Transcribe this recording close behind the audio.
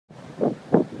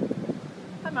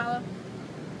Milo.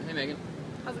 Hey Megan.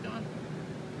 How's it going?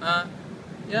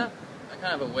 Yeah, I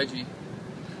kind of have a wedgie. You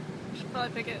should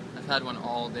probably pick it. I've had one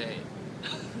all day.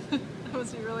 That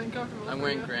must be really uncomfortable. I'm for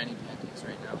wearing you. granny panties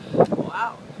right now.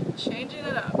 Wow, changing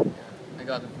it up. Yeah, I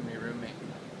got them from your roommate.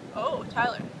 Oh,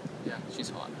 Tyler. Yeah, she's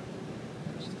hot.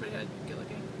 She's pretty good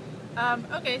looking.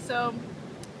 Okay, so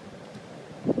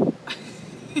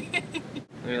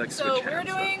so we're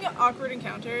doing awkward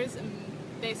encounters, and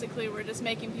basically we're just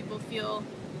making people feel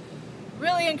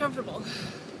really uncomfortable.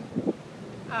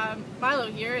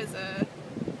 Milo here is an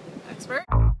expert.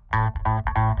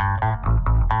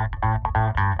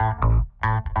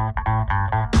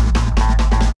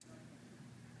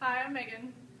 Hi, I'm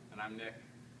Megan. And I'm Nick.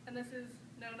 And this is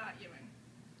No Not Ewing.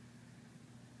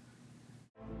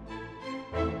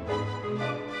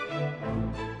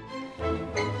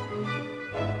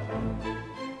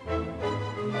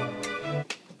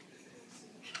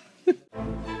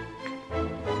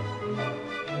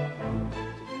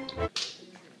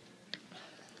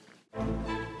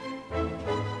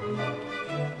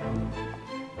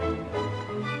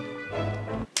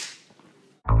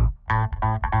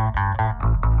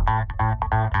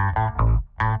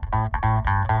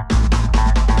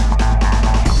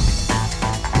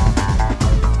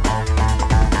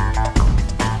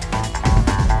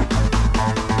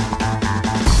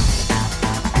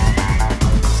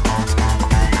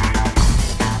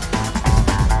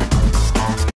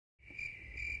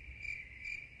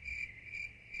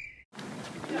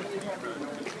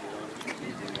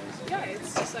 Yeah,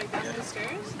 it's just like down the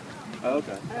stairs. Oh,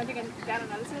 okay. And I think I'm down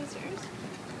another set of stairs.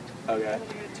 Okay. And then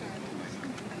you're gonna turn.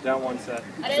 Down one set,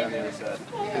 down the other set.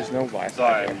 There's no Wi-Fi.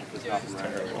 Sorry, I'm just hopping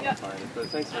around here all the time. But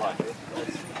thanks a lot.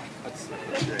 That's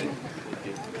great. Thank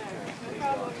you. No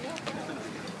problem.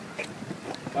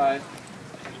 Bye.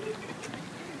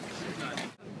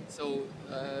 So,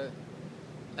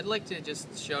 I'd like to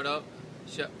just shout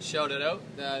it out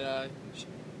that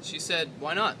she said,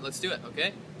 why not? Let's do it,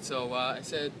 okay? So I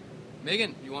said,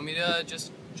 Megan, you want me to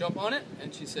just jump on it?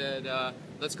 And she said,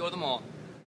 let's go to the mall.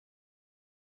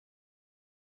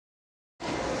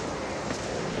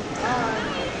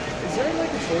 Is there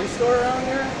like a toy store around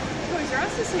here? Toys R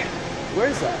Us is here.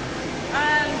 Where's that?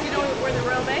 Do you know where the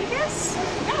Royal Bank is?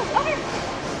 No, over.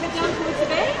 Head down towards the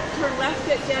bay, turn left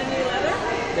at Daniel Leather.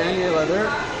 Daniel Leather.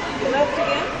 Left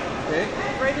again. Okay.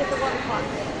 Right at the water pond.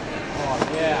 Oh,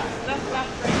 yeah. Left,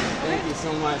 right. Thank you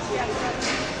so much. Yeah.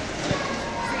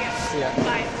 See ya.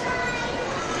 Bye.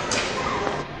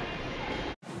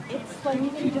 It's like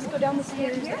you just go down the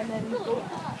stairs and then go.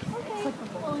 Okay.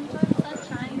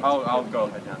 I'll go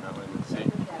head down that way and see.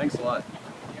 Thanks a lot.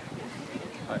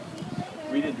 Bye.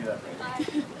 We didn't do that right.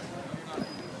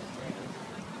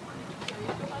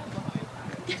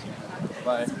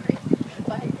 Bye.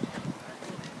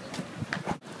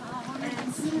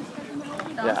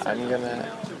 Yeah, I'm gonna...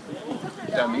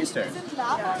 Down these stairs. Can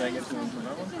I get to them from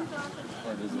that one?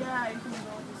 Or does it? Yeah, you can go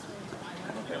this way.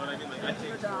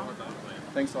 Okay.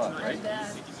 Thanks a lot, right?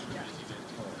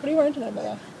 What are you wearing tonight,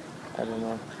 Bella? I don't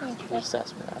know. You just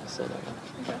asked me that. I said I don't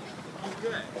know.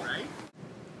 Okay.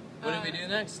 What did we do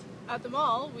next? At the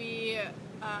mall, we,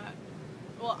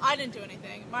 well, I didn't do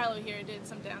anything. Milo here did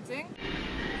some dancing.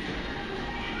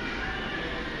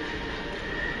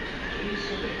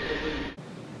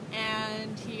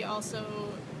 And he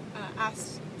also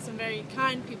asked some very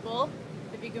kind people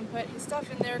if he can put his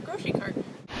stuff in their grocery cart.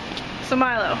 So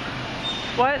Milo,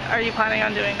 what are you planning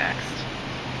on doing next?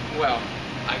 Well,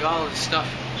 I got all this stuff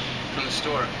from the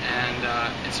store, and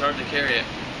it's hard to carry it.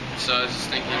 So I was just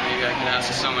thinking maybe I can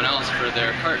ask someone else for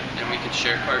their cart, and we could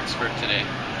share carts for today.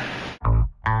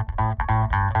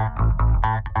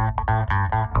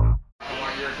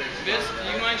 Miss,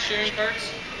 do you mind sharing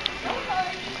carts?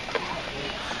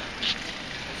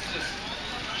 It's just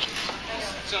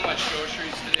so much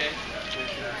groceries today.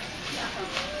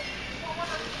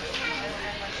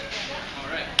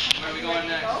 Alright, where are we going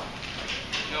next?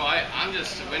 No, I'm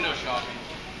just window shopping.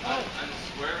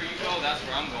 Wherever you go, that's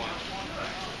where I'm going.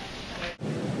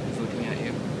 He's looking at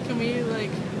you. Can we,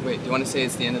 like... Wait, do you want to say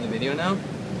it's the end of the video now?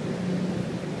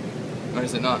 Or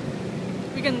is it not?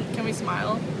 Can we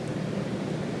smile?